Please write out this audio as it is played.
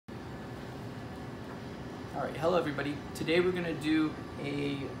All right, hello everybody. Today we're going to do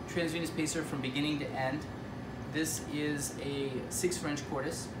a transvenous pacer from beginning to end. This is a 6 French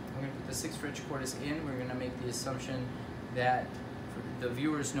cordis. We're going to put the 6 French cordis in. We're going to make the assumption that the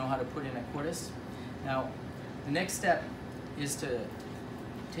viewers know how to put in a cordis. Now, the next step is to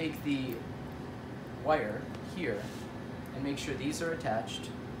take the wire here and make sure these are attached.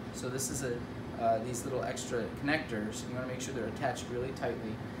 So this is these little extra connectors. You want to make sure they're attached really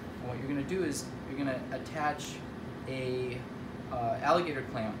tightly. And what you're going to do is you're going to attach a alligator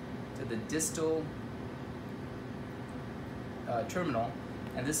clamp to the distal terminal,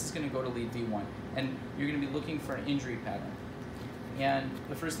 and this is going to go to lead V1. And you're going to be looking for an injury pattern. And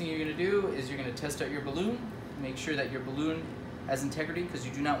the first thing you're going to do is you're going to test out your balloon, make sure that your balloon has integrity, because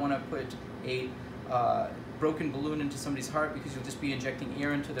you do not want to put a broken balloon into somebody's heart, because you'll just be injecting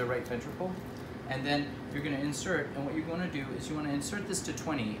air into their right ventricle. And then you're going to insert, and what you're going to do is you want to insert this to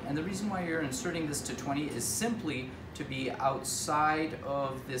 20. And the reason why you're inserting this to 20 is simply to be outside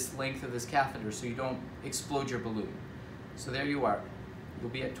of this length of this catheter so you don't explode your balloon. So there you are.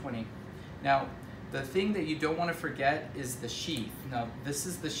 You'll be at 20. Now, the thing that you don't want to forget is the sheath. Now, this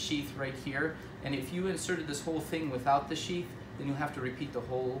is the sheath right here, and if you inserted this whole thing without the sheath, then you'll have to repeat the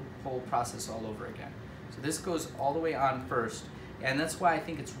whole process all over again. So this goes all the way on first. And that's why I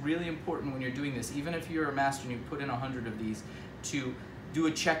think it's really important when you're doing this, even if you're a master and you put in 100 of these, to do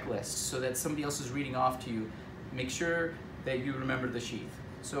a checklist so that somebody else is reading off to you. Make sure that you remember the sheath.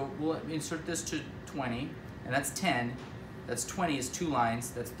 So we'll insert this to 20, and that's 10. That's 20 is 2 lines.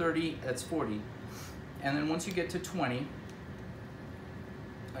 That's 30, that's 40. And then once you get to 20,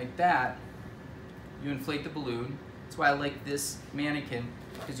 like that, you inflate the balloon. That's why I like this mannequin,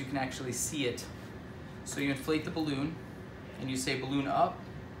 because you can actually see it. So you inflate the balloon, and you say balloon up,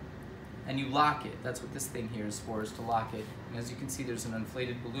 and you lock it. That's what this thing here is for, is to lock it. And as you can see, there's an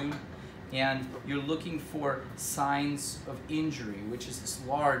inflated balloon, and you're looking for signs of injury, which is this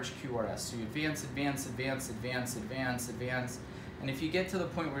large QRS. So you advance, advance, advance, advance, advance, advance, and if you get to the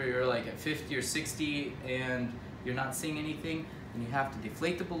point where you're like at 50 or 60 and you're not seeing anything, then you have to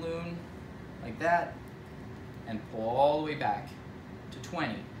deflate the balloon like that and pull all the way back to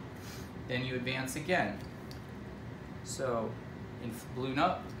 20. Then you advance again. So, balloon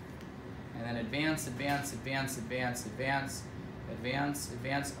up, and then advance, advance, advance, advance, advance, advance,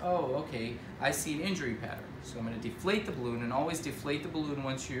 advance. Oh, okay, I see an injury pattern. So I'm going to deflate the balloon, and always deflate the balloon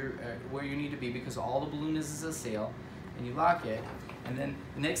once you're where you need to be, because all the balloon is a sail, and you lock it. And then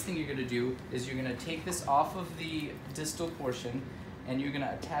the next thing you're going to do is you're going to take this off of the distal portion, and you're going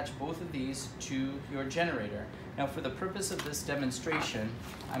to attach both of these to your generator. Now, for the purpose of this demonstration,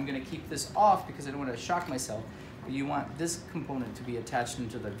 I'm going to keep this off because I don't want to shock myself. But you want this component to be attached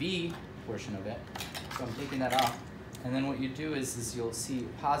into the V portion of it. So I'm taking that off. And then what you do is you'll see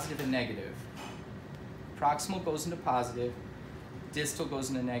positive and negative. Proximal goes into positive, distal goes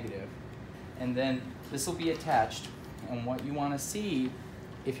into negative. And then this will be attached. And what you want to see,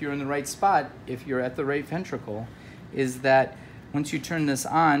 if you're in the right spot, if you're at the right ventricle, is that once you turn this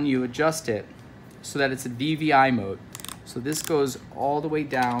on, you adjust it so that it's a DVI mode. So this goes all the way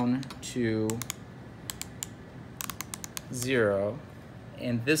down to 0,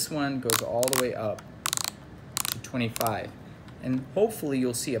 and this one goes all the way up to 25. And hopefully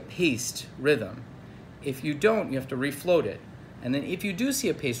you'll see a paced rhythm. If you don't, you have to refloat it. And then if you do see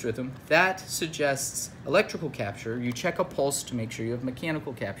a paced rhythm, that suggests electrical capture. You check a pulse to make sure you have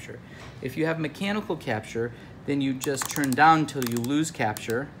mechanical capture. If you have mechanical capture, then you just turn down until you lose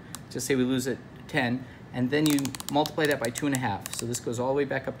capture. Just say we lose at 10, and then you multiply that by 2.5. So this goes all the way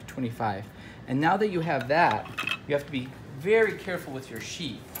back up to 25. And now that you have that, you have to be very careful with your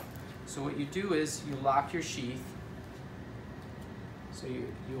sheath. So what you do is you lock your sheath. So you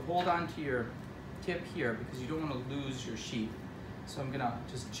hold on to your tip here because you don't want to lose your sheath. So I'm going to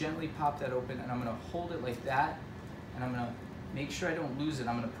just gently pop that open, and I'm going to hold it like that, and I'm going to make sure I don't lose it.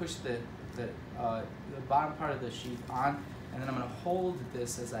 I'm going to push the bottom part of the sheath on, and then I'm going to hold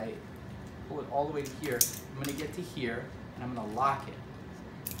this as I pull it all the way to here. I'm going to get to here, and I'm going to lock it.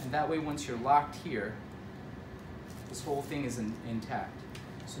 And that way, once you're locked here, this whole thing is intact.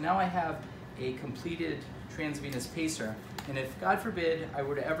 So now I have a completed transvenous pacer, and if, God forbid, I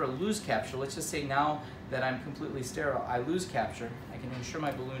were to ever lose capture, let's just say now that I'm completely sterile, I lose capture, I can ensure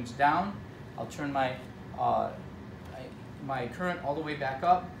my balloon's down, I'll turn my current all the way back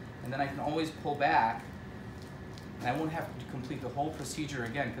up, and then I can always pull back, and I won't have to complete the whole procedure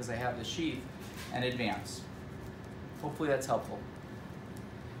again because I have the sheath, and advance. Hopefully that's helpful.